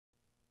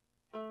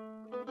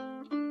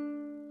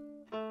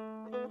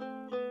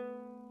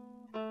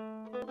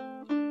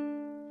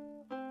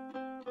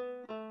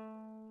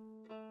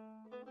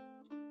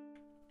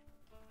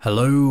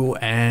Hello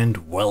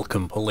and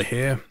welcome, Pauleh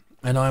here,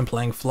 and I'm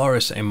playing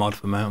Floris, a mod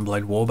for Mount &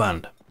 Blade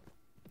Warband.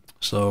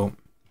 So,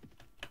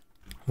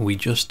 we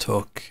just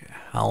took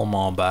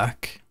Halmar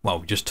back.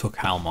 Well, we just took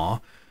Halmar,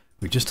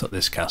 we just took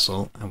this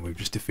castle, and we've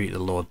just defeated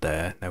the Lord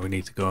there. Now we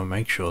need to go and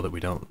make sure that we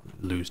don't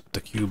lose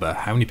the Cuba.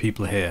 How many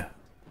people are here?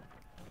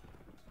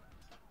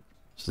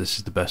 So this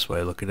is the best way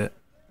to look at it.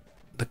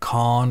 The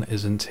Khan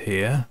isn't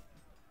here.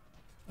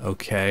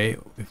 Okay,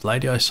 if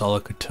Lady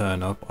Isola could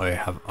turn up, I'd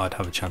have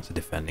a chance of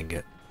defending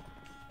it.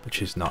 But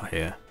she's not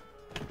here.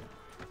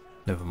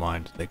 Never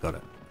mind, they got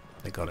it.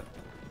 They got it.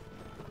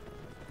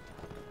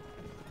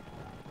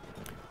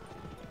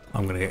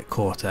 I'm gonna get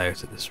caught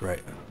out at this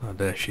rate. Oh,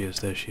 there she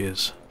is, there she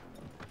is.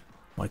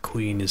 My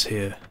queen is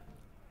here.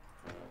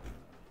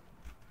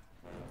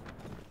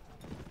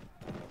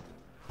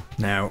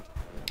 Now,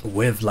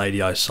 with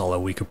Lady Isola,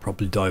 we could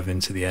probably dive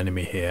into the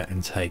enemy here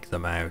and take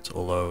them out,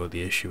 although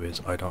the issue is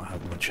I don't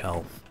have much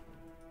health.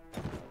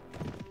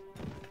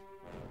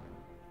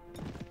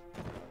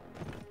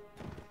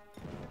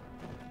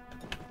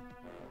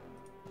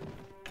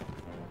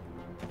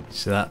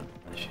 See that?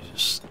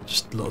 She's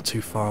just a little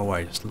too far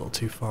away, just a little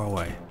too far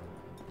away.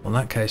 Well, in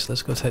that case,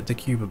 let's go take the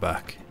Cuba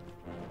back.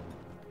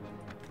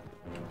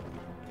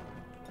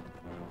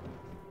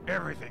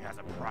 Everything has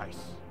a price,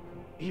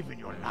 even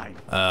your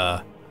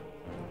life.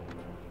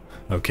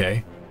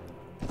 Okay.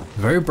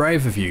 Very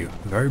brave of you.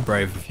 Very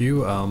brave of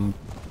you.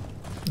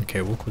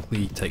 Okay, we'll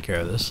quickly take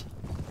care of this.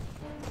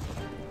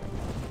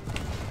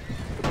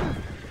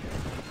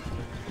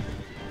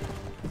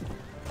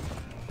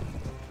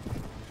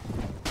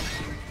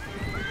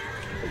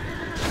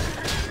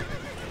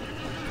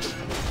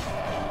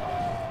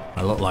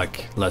 I look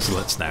like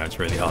Leslets now, it's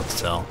really hard to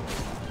tell.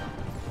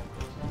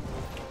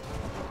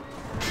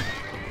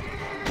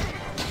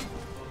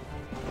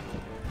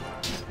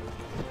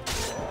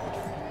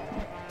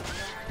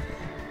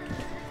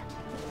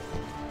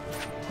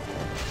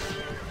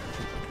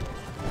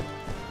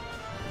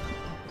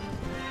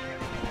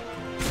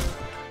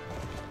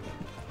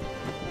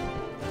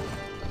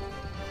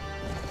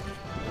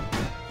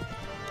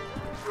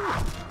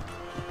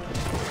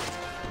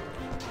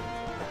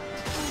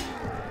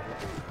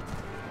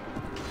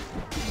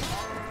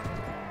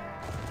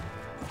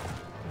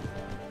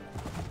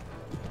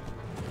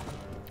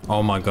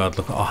 Oh my god,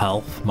 look at our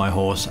health, my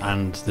horse,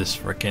 and this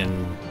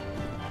frickin'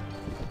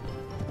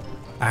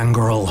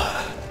 Angrel.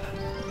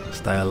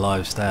 Stay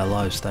alive, stay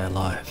alive, stay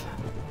alive.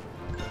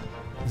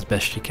 As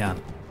best you can.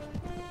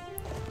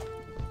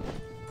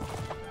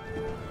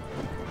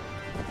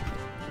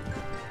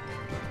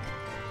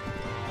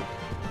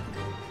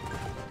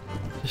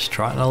 Just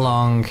trotting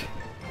along.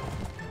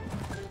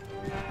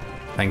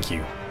 Thank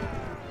you.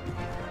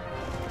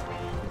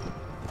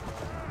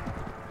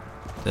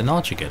 Did an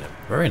archer get him?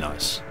 Very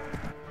nice.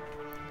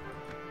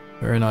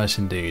 Very nice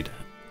indeed.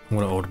 I'm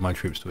going to order my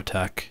troops to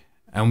attack.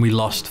 And we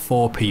lost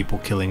 4 people,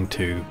 killing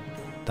 2.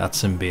 That's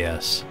some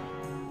BS.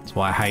 That's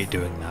why I hate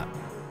doing that.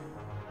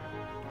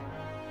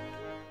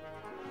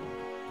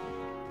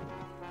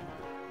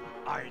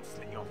 I'd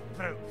slit your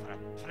throat for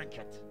a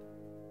trinket.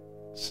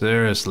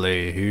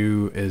 Seriously,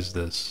 who is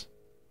this?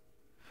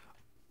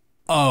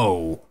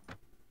 Oh.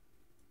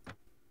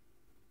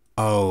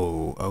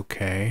 Oh,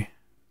 okay.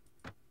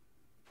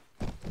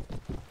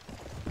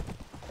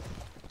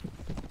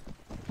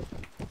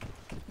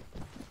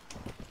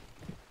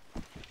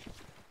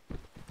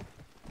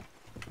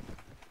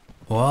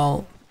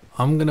 Well,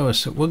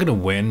 we're gonna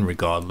win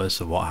regardless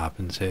of what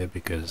happens here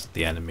because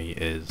the enemy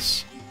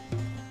is,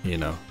 you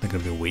know, they're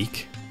gonna be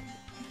weak.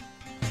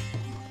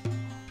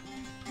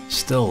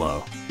 Still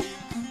though.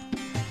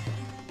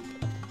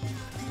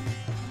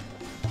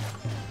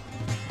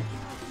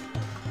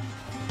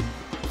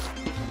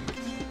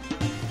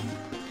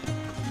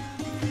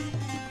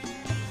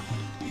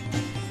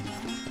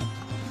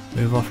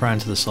 Move off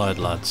around to the side,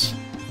 lads.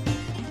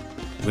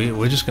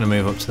 We're just gonna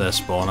move up to their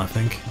spawn, I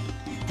think.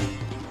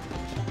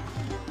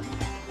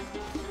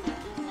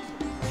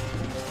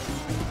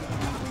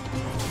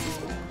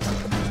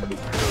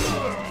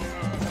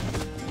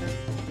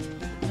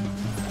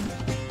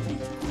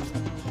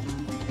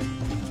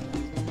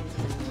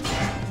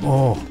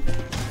 Oh,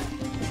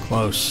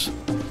 close.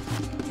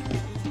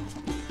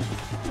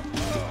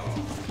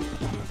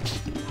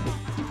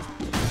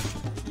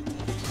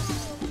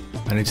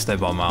 I need to stay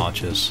by my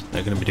archers.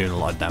 They're going to be doing a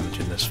lot of damage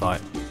in this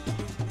fight.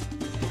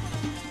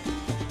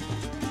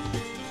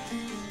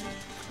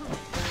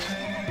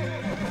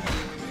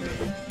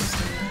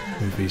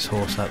 Move his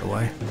horse out of the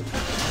way.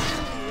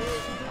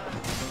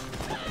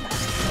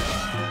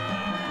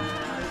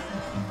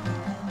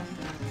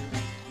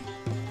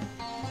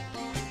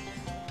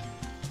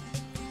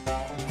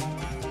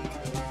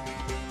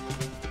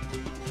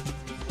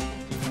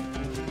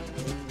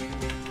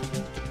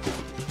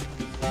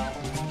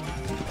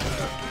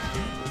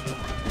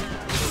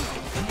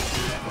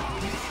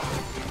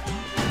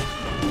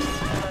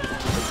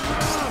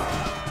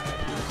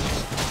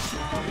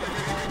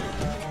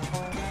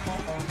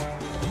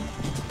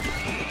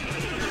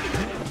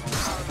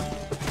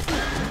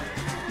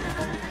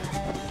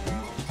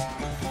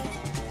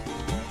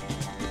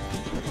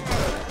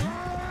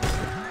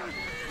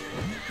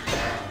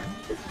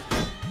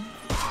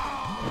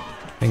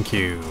 Thank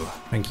you,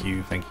 thank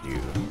you, thank you.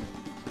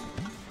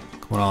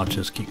 Come on,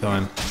 archers, keep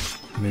going.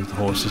 Move the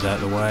horses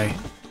out of the way.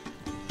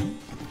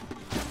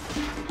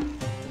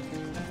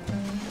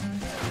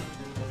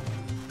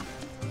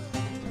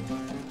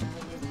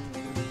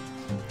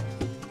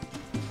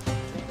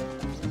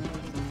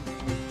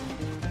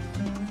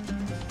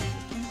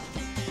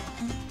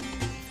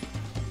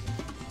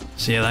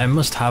 So yeah, they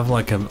must have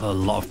like a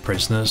lot of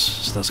prisoners,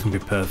 so that's gonna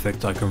be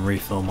perfect. I can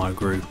refill my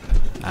group,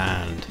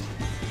 and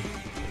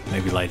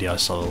maybe Lady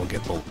Isola will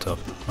get bulked up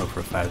over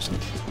 1,000.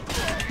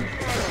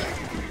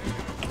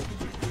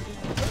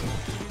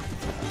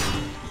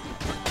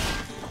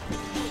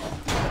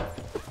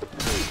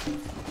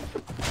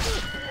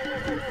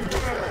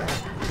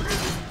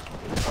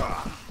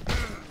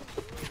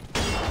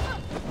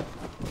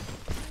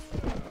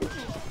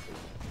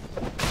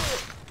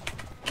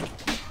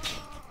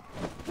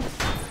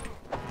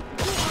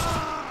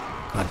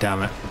 God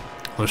damn it.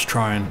 I was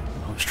trying.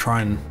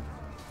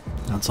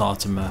 That's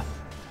Artemis.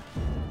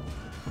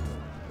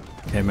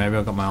 Okay, maybe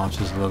I got my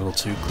archers a little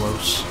too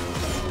close.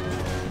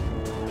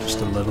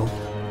 Just a little.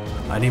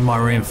 I need my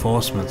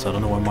reinforcements. I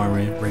don't know where my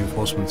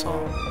reinforcements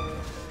are.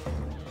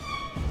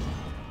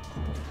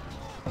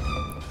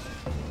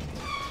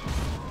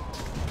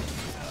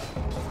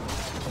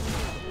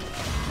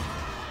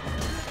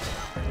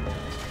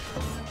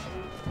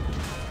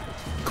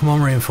 Come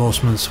on,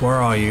 reinforcements, where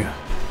are you?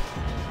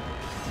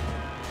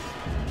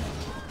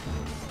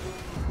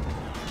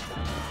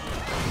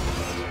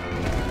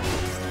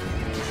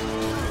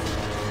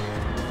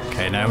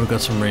 Okay, now we've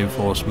got some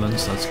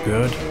reinforcements, that's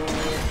good.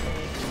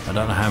 I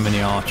don't know how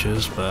many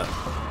archers, but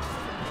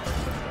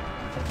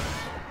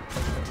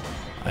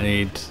I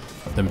need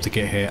them to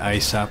get here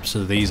ASAP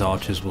so these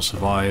archers will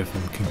survive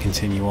and can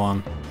continue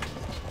on.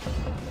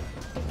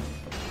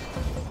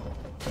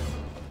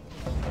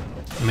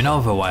 I mean,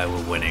 either way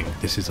we're winning.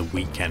 This is a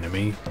weak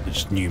enemy, they're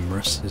just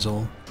numerous is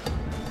all.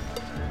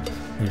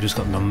 We've just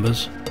got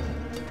numbers.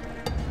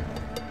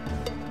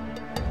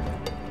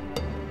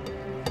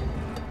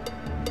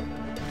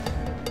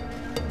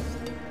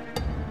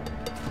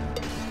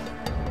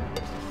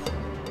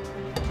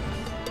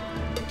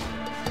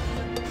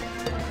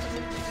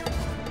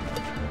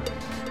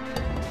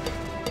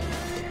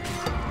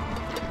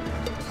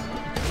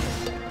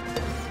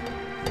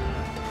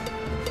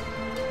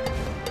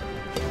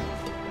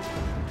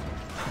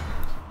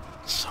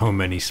 So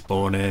many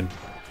spawn in.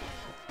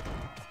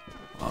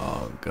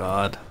 Oh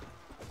god.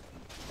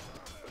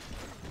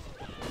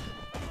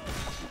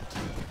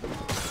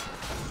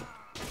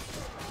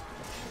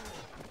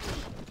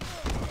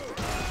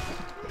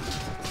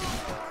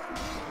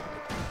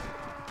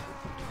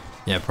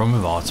 Yeah, problem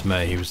with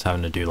Artemis, he was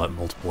having to do like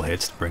multiple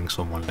hits to bring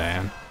someone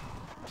down.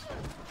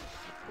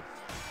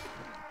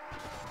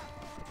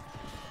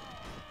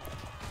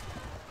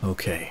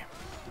 Okay.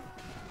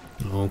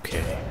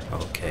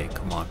 Okay,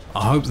 come on.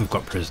 I hope they've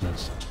got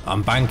prisoners.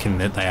 I'm banking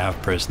that they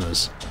have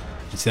prisoners.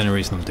 It's the only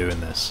reason I'm doing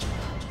this.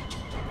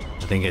 I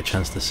didn't get a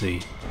chance to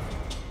see.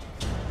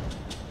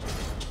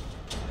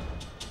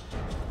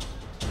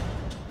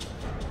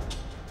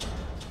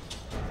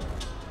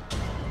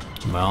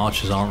 My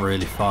archers aren't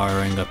really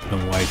firing, I put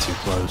them way too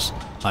close.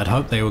 I'd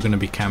hoped they were going to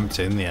be camped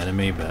in, the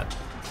enemy, but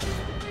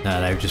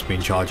no, they've just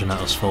been charging at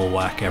us full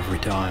whack every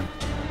time.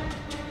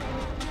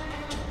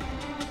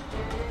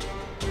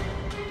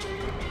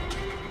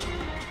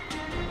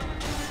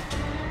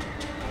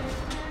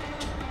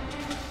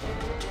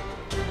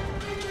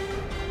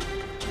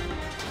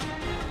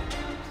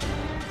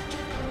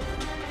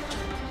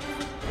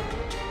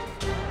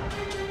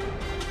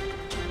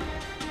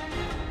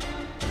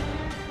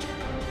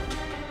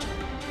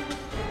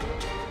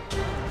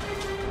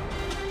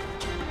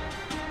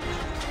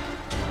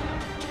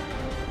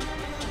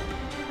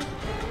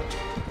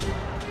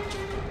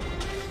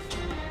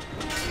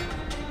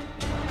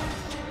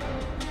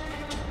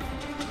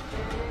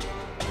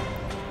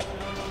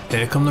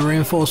 Here come the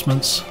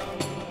reinforcements.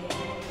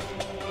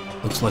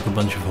 Looks like a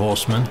bunch of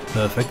horsemen.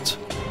 Perfect.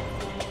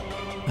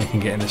 They can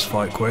get in this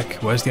fight quick.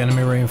 Where's the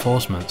enemy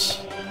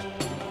reinforcements?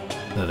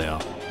 There they are.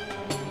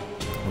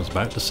 I was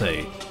about to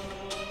say.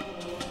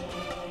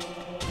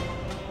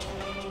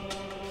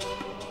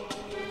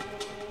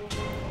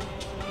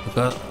 I've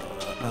got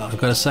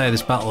to say,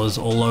 this battle is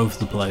all over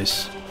the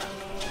place.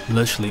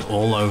 Literally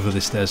all over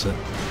this desert.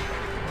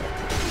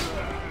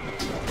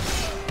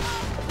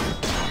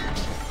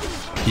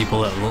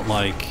 People that look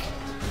like,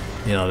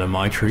 you know, they're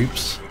my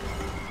troops.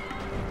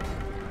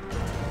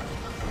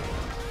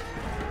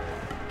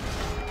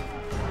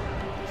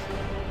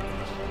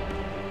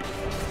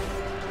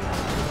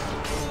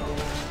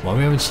 Why are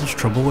we having such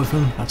trouble with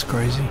them? That's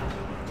crazy.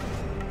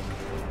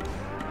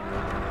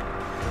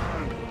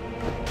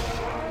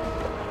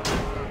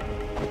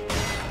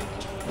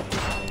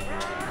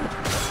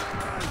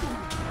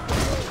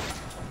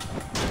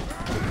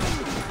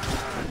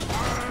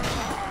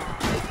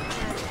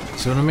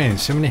 See what I mean?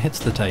 So many hits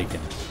they're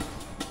taking.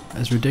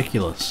 That's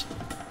ridiculous.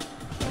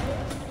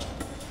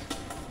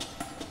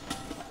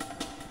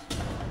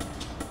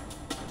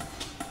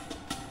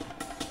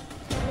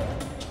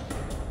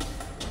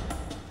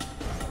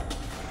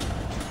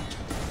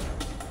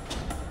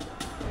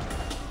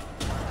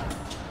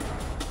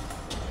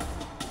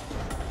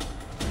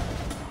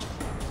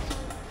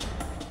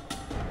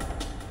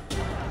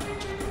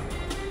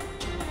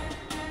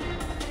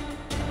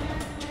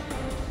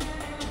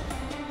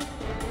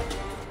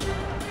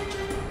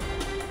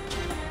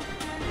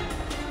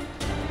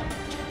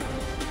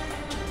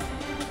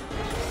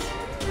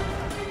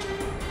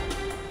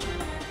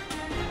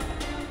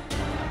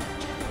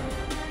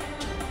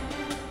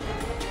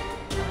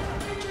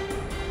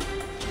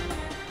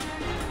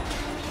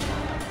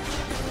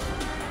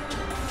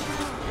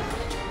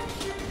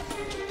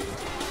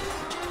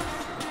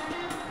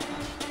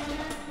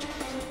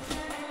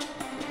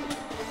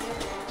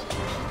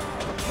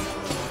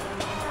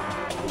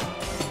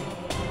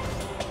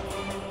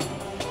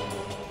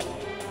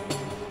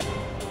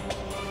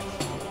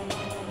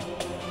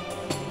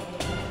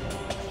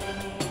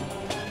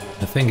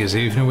 The thing is,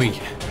 even if we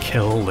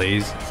kill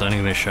these, it's only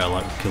going to show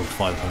like we killed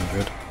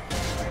 500.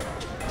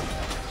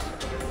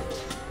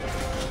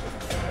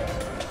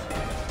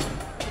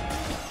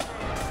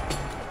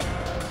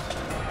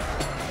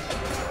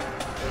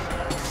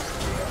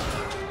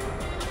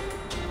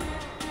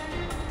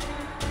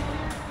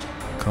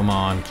 Come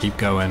on, keep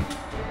going.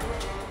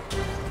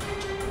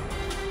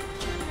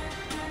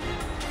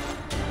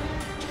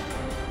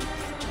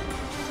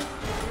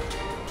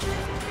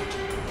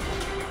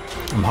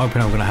 I'm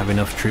hoping I'm going to have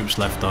enough troops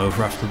left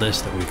over after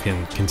this that we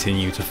can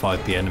continue to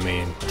fight the enemy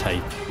and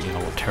take, you know,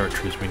 what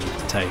territories we need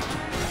to take.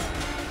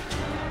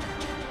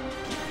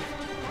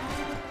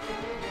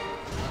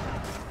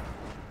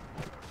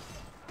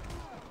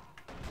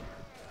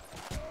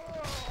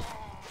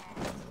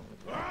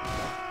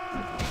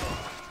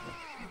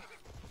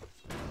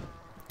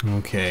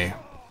 Okay.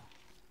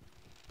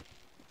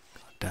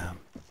 God damn.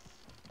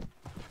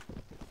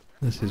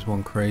 This is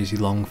one crazy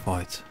long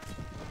fight.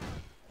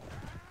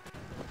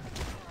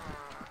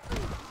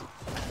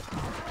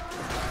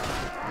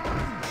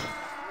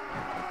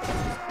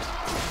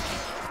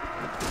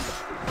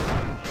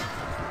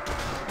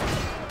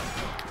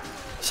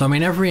 So I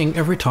mean,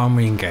 every time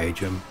we engage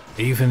them,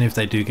 even if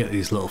they do get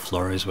these little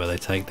flurries where they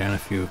take down a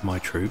few of my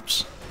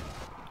troops,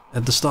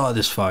 at the start of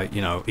this fight,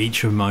 you know,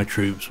 each of my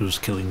troops was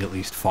killing at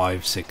least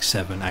 5, 6,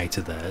 7, 8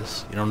 of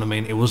theirs. You know what I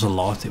mean? It was a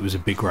lot, it was a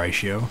big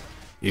ratio,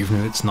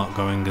 even if it's not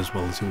going as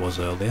well as it was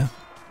earlier.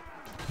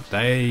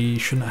 They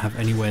shouldn't have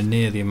anywhere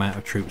near the amount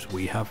of troops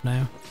we have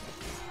now.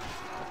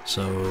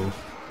 So...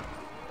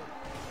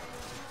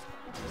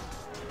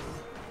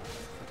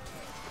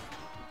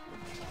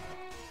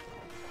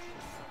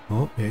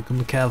 oh, here come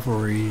the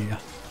cavalry. In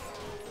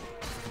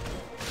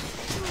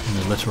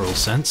a literal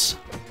sense.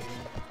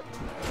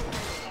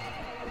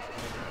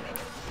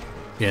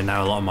 Yeah,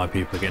 now a lot of my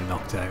people are getting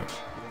knocked out.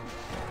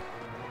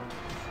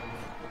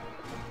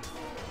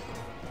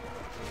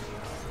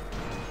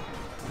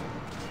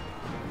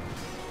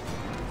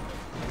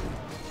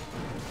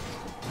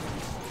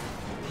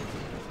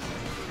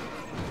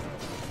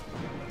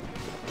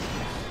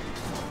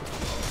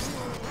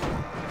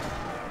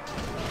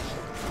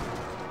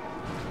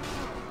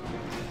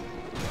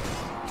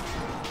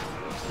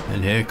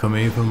 And here come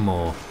even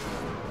more.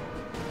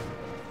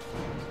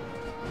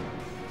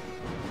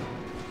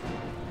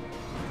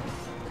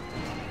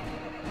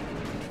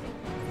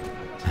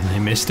 And they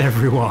missed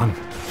everyone.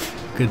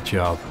 Good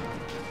job.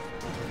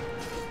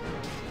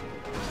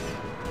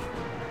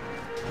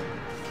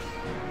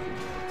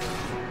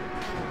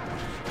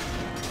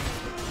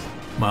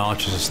 My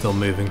archers are still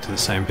moving to the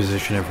same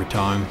position every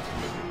time.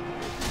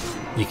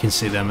 You can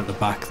see them at the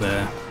back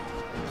there.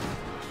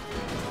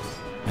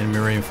 Enemy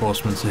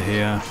reinforcements are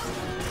here.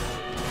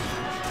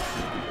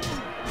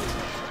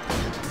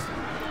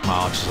 My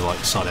archers are like,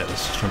 sod it,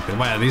 let's just jump in.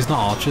 Wait, are these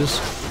not archers?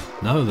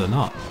 No, they're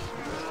not.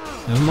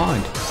 Never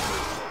mind.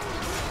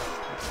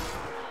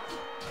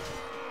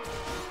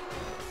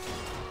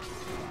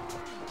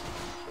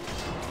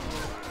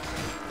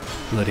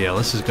 Bloody hell,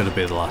 this is going to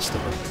be the last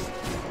of them.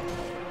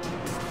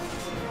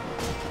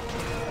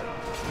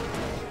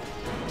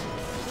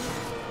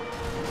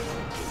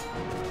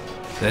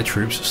 Their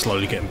troops are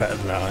slowly getting better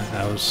than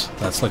ours.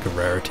 That's like a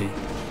rarity.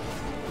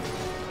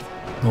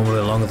 Normally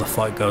the longer the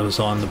fight goes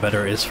on, the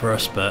better it is for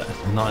us, but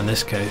not in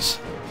this case.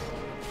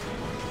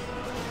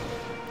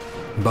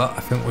 But I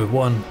think we've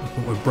won. I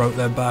think we've broke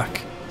their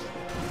back.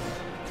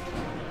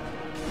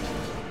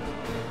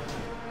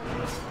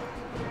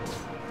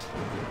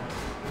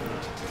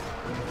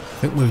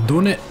 I think we've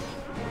done it.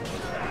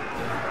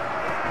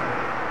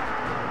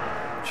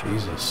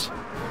 Jesus.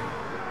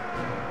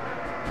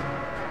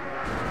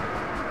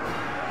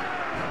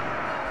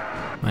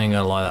 I ain't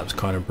gonna lie, that was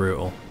kind of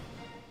brutal.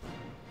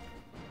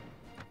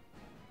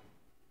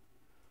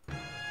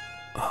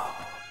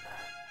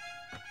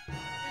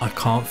 I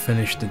can't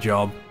finish the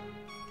job.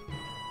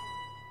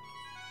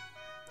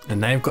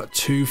 And they've got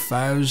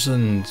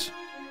 2,000.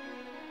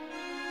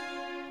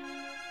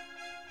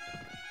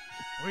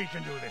 We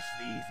can do this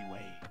the easy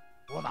way,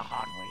 or the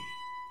hard way.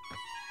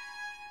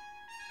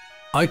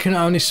 I can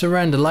only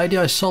surrender. Lady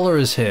Isola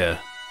is here.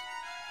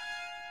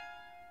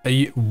 Are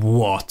you...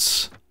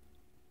 what?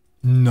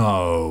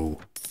 No.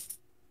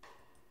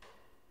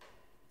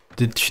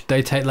 Did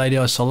they take Lady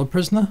Isola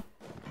prisoner?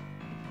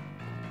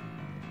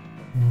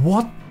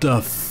 What the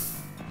f...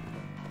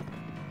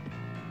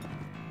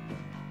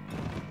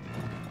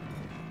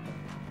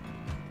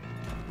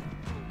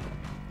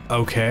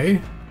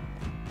 okay.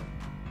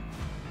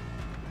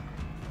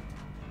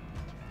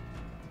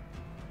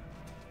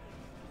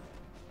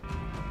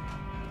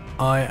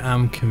 I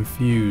am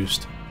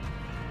confused.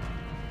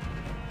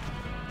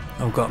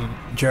 I've got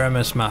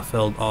Jeremis,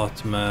 Matfield,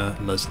 Artemer,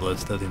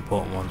 Leslids, they're the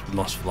important ones. We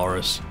lost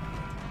Floris.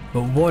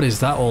 But what is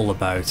that all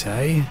about,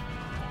 eh?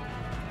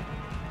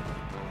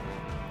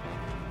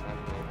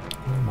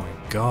 Oh my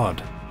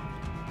god.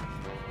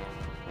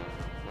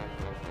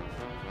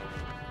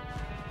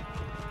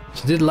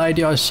 So did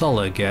Lady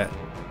Isola get...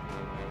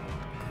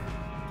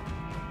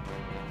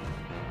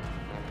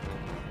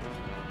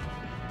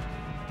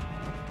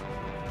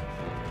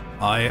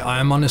 I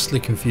am honestly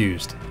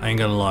confused. I ain't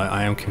gonna lie,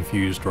 I am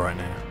confused right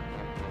now.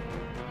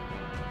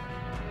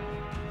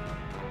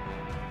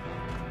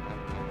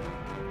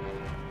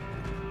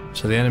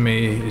 So the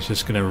enemy is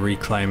just gonna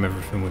reclaim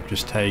everything we've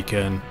just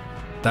taken.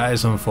 That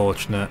is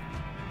unfortunate.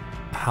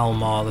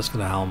 Halmar, let's go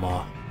to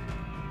Halmar.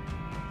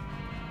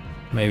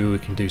 Maybe we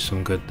can do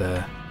some good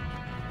there.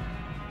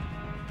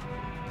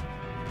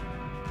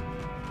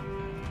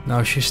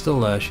 No, she's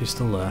still there, she's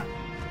still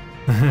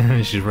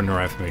there. She's running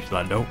around for me, she's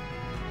like, nope.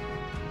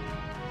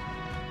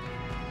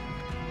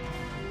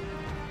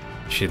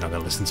 She's not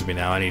gonna listen to me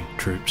now, I need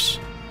troops.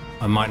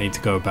 I might need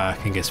to go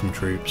back and get some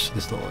troops.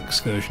 This little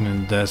excursion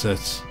in the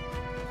desert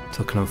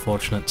took an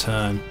unfortunate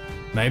turn.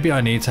 Maybe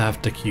I need to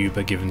have the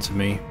Cuba given to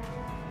me.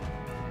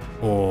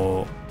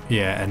 Or,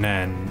 yeah, and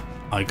then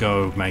I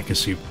go make a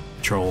super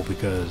patrol,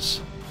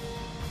 because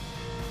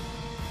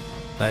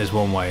that is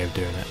one way of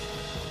doing it.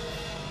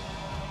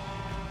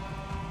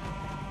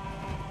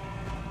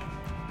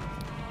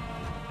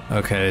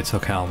 Okay, they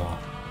took Halmar.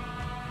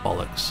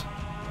 Bollocks.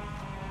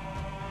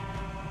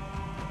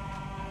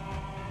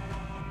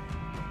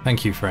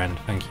 Thank you, friend,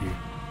 thank you.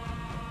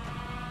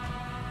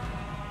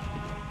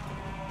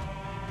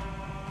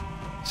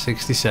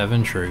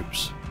 67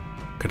 troops.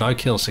 Could I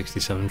kill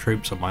 67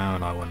 troops on my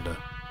own, I wonder?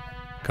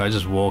 Could I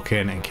just walk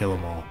in and kill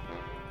them all?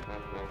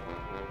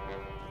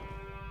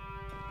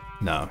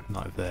 No,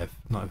 not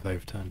if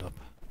they've turned up.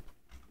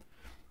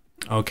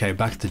 Okay,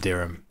 back to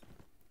Dirham.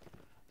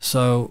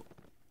 So,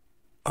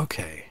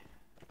 okay.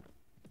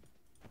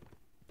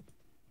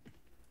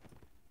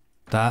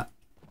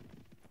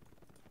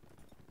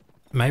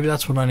 Maybe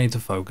that's what I need to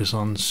focus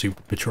on,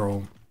 Super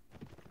Patrol.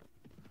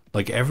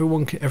 Like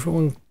everyone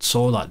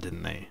saw that,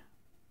 didn't they?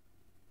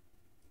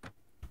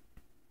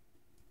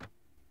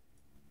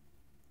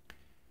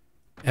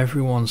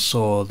 Everyone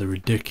saw the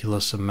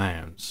ridiculous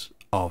amounts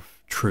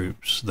of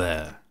troops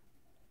there.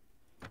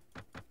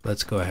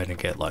 Let's go ahead and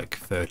get like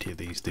 30 of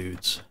these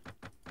dudes.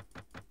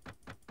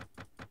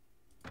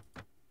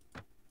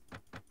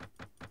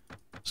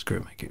 Screw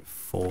it, make it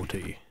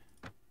 40.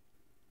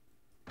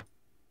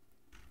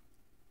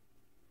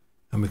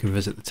 And we can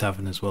visit the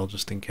tavern as well,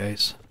 just in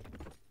case.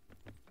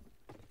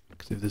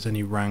 Because if there's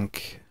any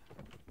rank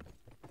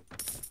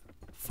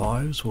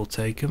 5s, we'll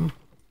take them.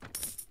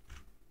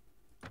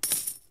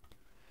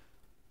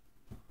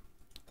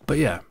 But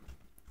yeah,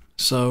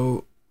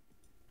 so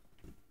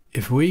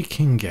if we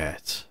can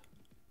get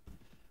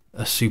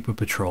a super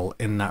patrol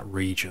in that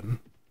region,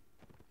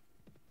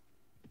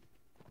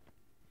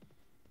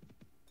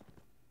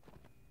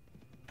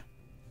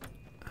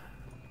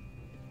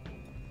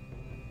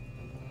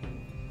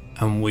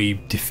 and we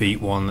defeat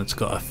one that's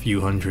got a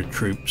few hundred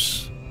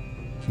troops,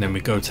 and then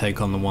we go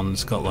take on the one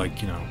that's got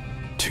like, you know,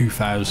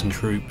 2,000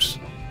 troops,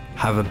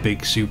 have a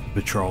big super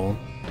patrol,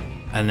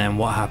 and then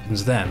what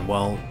happens then?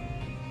 Well,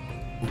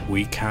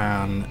 we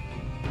can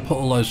put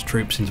all those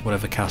troops into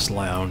whatever castle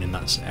I own in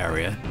that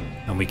area,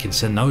 and we can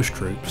send those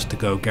troops to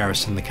go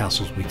garrison the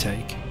castles we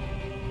take.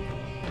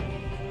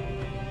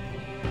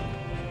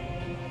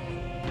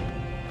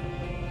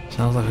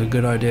 Sounds like a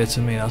good idea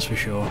to me, that's for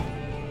sure.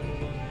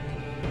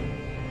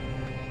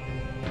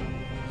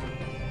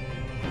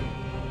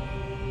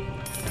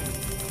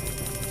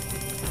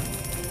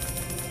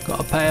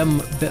 Gotta pay a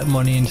bit of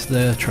money into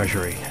the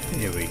treasury.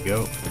 Here we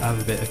go,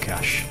 have a bit of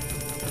cash.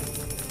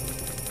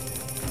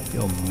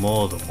 You're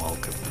more than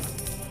welcome.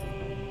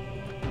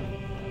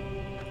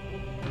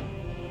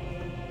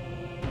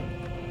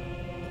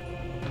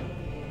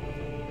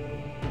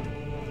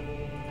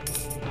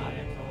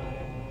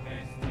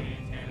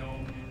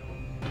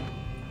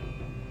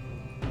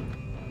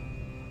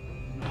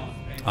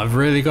 I've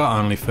really got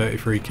only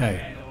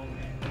 33k.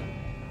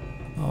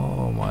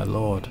 Oh my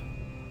lord.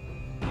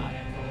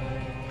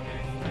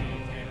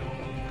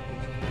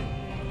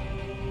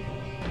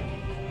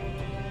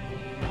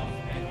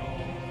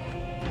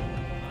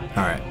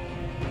 Alright.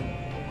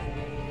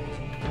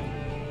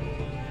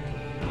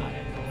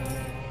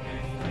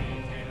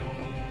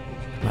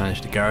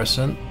 Manage the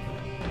garrison.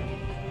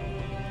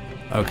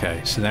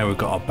 Okay, so now we've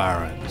got our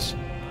barons.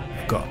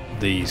 We've got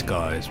these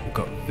guys. We've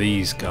got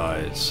these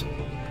guys.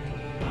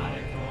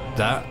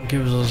 That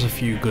gives us a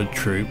few good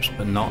troops,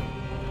 but not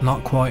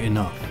quite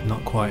enough.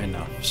 Not quite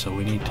enough. So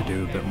we need to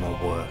do a bit more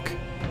work.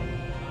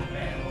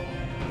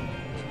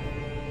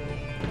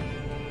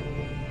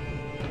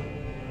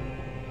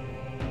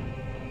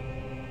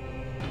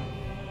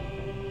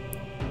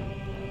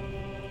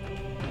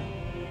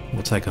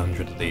 We'll take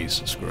 100 of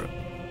these, screw it.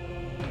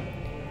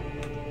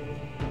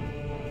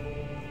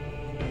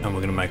 And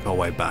we're going to make our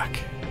way back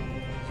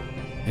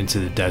into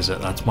the desert.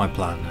 That's my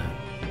plan now.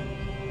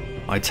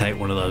 I take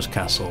one of those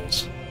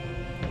castles,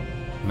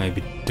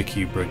 maybe the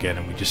Cuba again,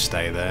 and we just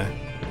stay there.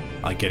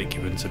 I get it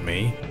given to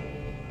me,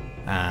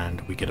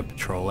 and we get a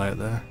patrol out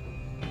there.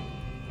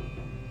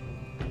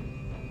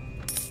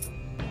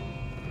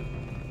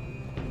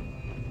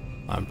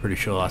 I'm pretty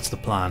sure that's the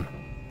plan.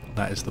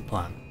 That is the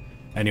plan.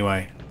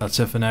 Anyway, that's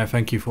it for now.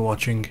 Thank you for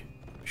watching. Be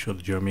sure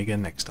to join me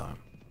again next time.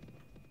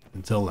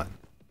 Until then.